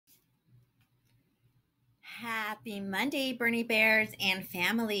Happy Monday, Bernie Bears and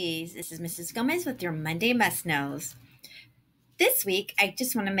families. This is Mrs. Gomez with your Monday Must Knows. This week, I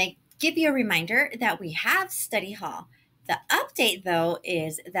just want to give you a reminder that we have study hall. The update, though,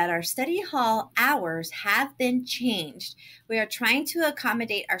 is that our study hall hours have been changed. We are trying to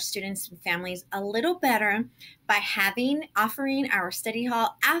accommodate our students and families a little better by offering our study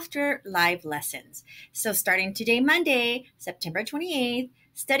hall after live lessons. So starting today, Monday, September 28th,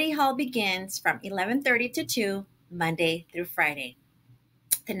 study hall begins from 11:30 to 2, Monday through Friday.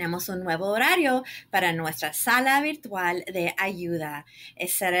 Tenemos un nuevo horario para nuestra sala virtual de ayuda.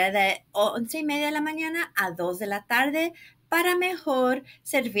 Será de 11:30 de la mañana a 2 de la tarde para mejor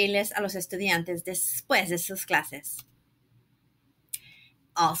servirles a los estudiantes después de sus clases.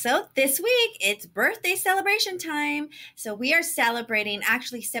 Also, this week, it's birthday celebration time. So we are celebrating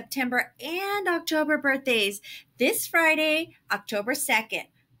actually September and October birthdays this Friday, October 2nd.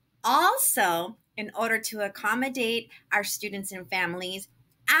 Also, in order to accommodate our students and families,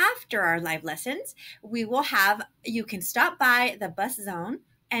 after our live lessons, you can stop by the bus zone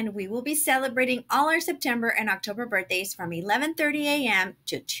and we will be celebrating all our September and October birthdays from 11:30 a.m.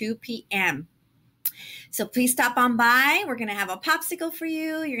 to 2 p.m. So please stop on by. We're going to have a popsicle for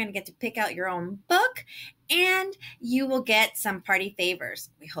you. You're going to get to pick out your own book and you will get some party favors.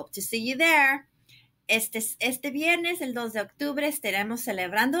 We hope to see you there. Este viernes, el 2 de octubre, estaremos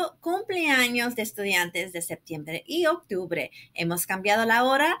celebrando cumpleaños de estudiantes de septiembre y octubre. Hemos cambiado la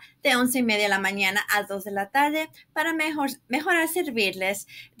hora de 11:30 de la mañana a 2 de la tarde para mejorar servirles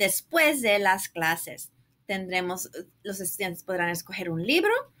después de las clases. Los estudiantes podrán escoger un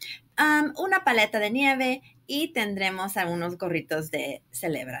libro, una paleta de nieve y tendremos algunos gorritos de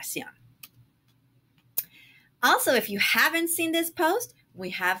celebración. Also, if you haven't seen this post,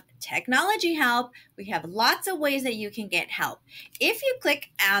 we have technology help. We have lots of ways that you can get help. If you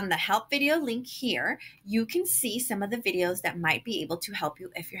click on the help video link here, you can see some of the videos that might be able to help you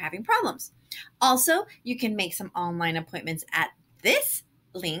if you're having problems. Also, you can make some online appointments at this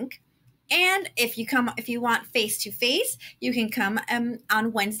link. And if you want face-to-face, you can come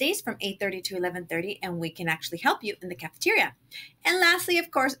on Wednesdays from 8:30 to 11:30, and we can actually help you in the cafeteria. And lastly, of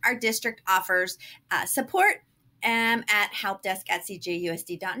course, our district offers support at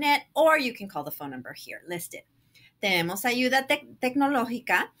helpdesk@cjusd.net, or you can call the phone number here listed. Tenemos ayuda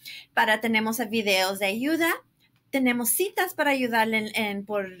tecnológica, tenemos videos de ayuda, tenemos citas para ayudarle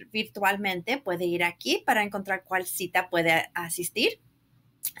por virtualmente. Puede ir aquí para encontrar cuál cita puede asistir.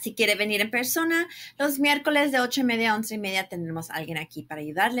 Si quiere venir en persona, los miércoles de 8:30 a 11:30 tendremos a alguien aquí para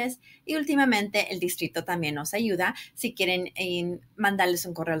ayudarles. Y últimamente el distrito también nos ayuda si quieren mandarles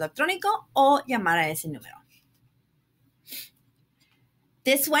un correo electrónico o llamar a ese número.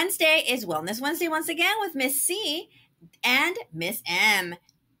 This Wednesday is Wellness Wednesday once again with Miss C and Miss M.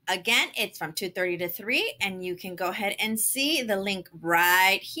 Again, it's from 2:30 to 3, and you can go ahead and see the link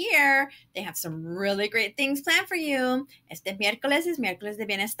right here. They have some really great things planned for you. Este miércoles es miércoles de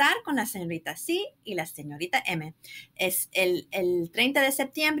bienestar con la señorita C y la señorita M. Es el 30 de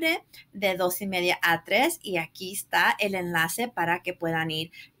septiembre de 2:30 a 3, y aquí está el enlace para que puedan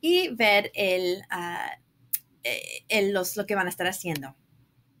ir y ver lo que van a estar haciendo.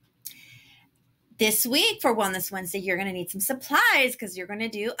 This week for Wellness Wednesday, you're going to need some supplies because you're going to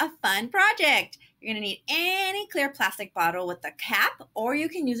do a fun project. You're going to need any clear plastic bottle with a cap, or you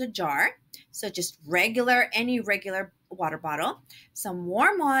can use a jar. So just any regular water bottle, some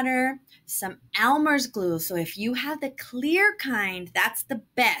warm water, some Elmer's glue. So if you have the clear kind, that's the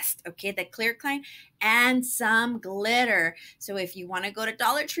best, okay? The clear kind, and some glitter. So if you want to go to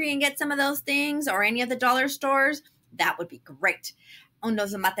Dollar Tree and get some of those things, or any of the dollar stores, that would be great.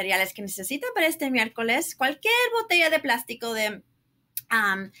 Unos materiales que necesita para este miércoles: cualquier botella de plástico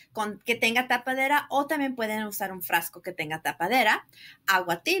que tenga tapadera, o también pueden usar un frasco que tenga tapadera,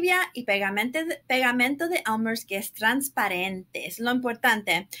 agua tibia y pegamento de Elmer's que es transparente, es lo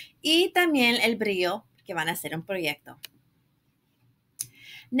importante, y también el brillo que van a hacer un proyecto.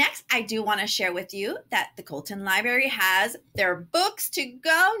 Next, I do want to share with you that the Colton Library has their books to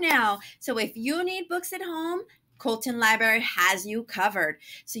go now. So if you need books at home, Colton Library has you covered.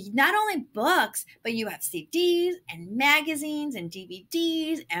 So not only books, but you have CDs and magazines and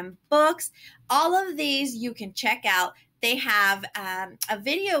DVDs and books. All of these you can check out. They have a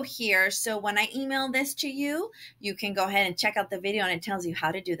video here. So when I email this to you, you can go ahead and check out the video, and it tells you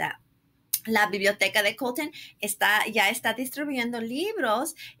how to do that. La biblioteca de Colton ya está distribuyendo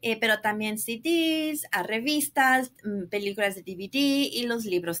libros, pero también CDs, revistas, películas de DVD y los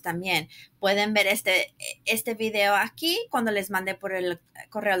libros también. Pueden ver este video aquí cuando les mande por el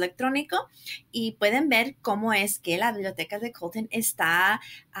correo electrónico y pueden ver cómo es que la biblioteca de Colton está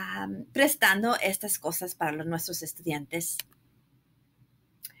prestando estas cosas para nuestros estudiantes.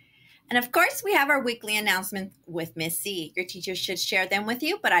 And of course, we have our weekly announcement with Miss C. Your teacher should share them with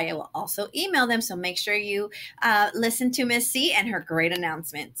you, but I will also email them. So make sure you listen to Miss C and her great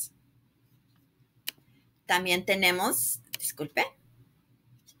announcements. También tenemos, disculpe,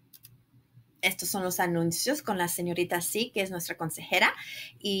 estos son los anuncios con la señorita C, que es nuestra consejera,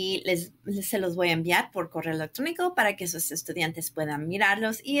 y se los voy a enviar por correo electrónico para que sus estudiantes puedan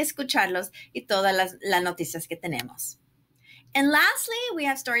mirarlos y escucharlos y todas las noticias que tenemos. And lastly, we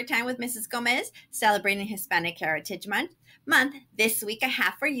have story time with Mrs. Gomez, celebrating Hispanic Heritage Month. This week I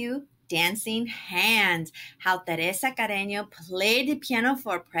have for you Dancing Hands, how Teresa Carreño played the piano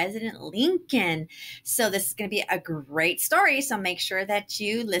for President Lincoln. So this is going to be a great story, so make sure that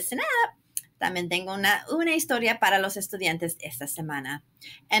you listen up. También tengo una historia para los estudiantes esta semana.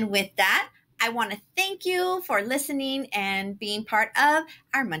 And with that, I want to thank you for listening and being part of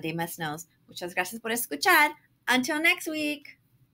our Monday Must Knows. Muchas gracias por escuchar. Until next week.